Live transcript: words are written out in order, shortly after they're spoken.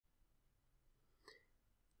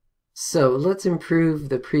So let's improve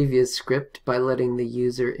the previous script by letting the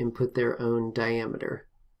user input their own diameter.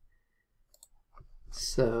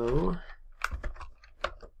 So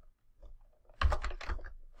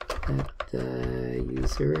let the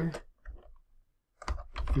user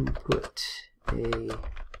input a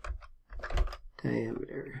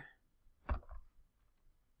diameter.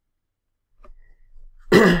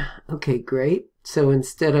 Okay, great. So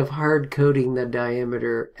instead of hard coding the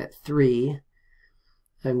diameter at 3,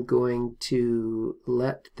 I'm going to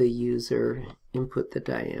let the user input the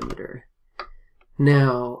diameter.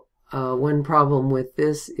 Now, one problem with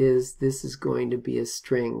this is going to be a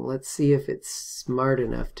string. Let's see if it's smart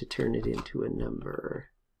enough to turn it into a number.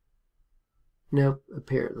 Nope,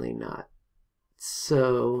 apparently not.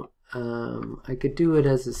 So I could do it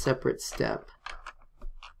as a separate step.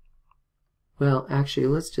 Well, actually,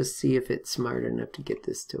 let's just see if it's smart enough to get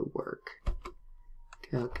this to work.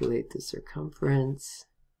 Calculate the circumference.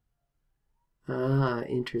 Ah,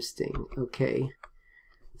 interesting. Okay.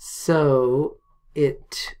 So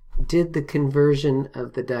it did the conversion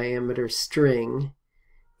of the diameter string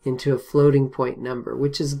into a floating point number,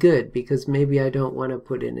 which is good because maybe I don't want to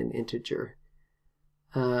put in an integer.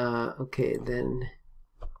 Okay, then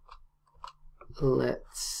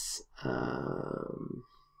let's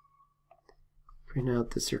print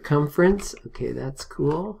out the circumference. Okay, that's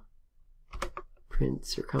cool. Print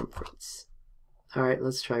circumference. All right,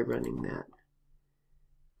 let's try running that.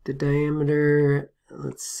 The diameter,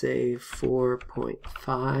 let's say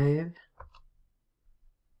 4.5.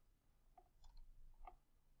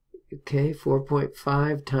 Okay,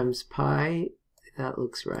 4.5 times pi, that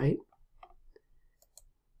looks right.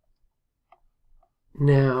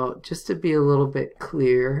 Now, just to be a little bit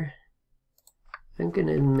clear, I'm going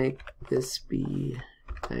to make this be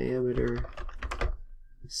diameter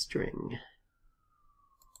string.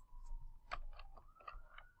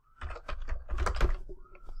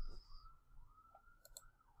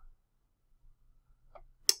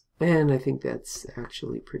 And I think that's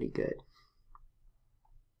actually pretty good.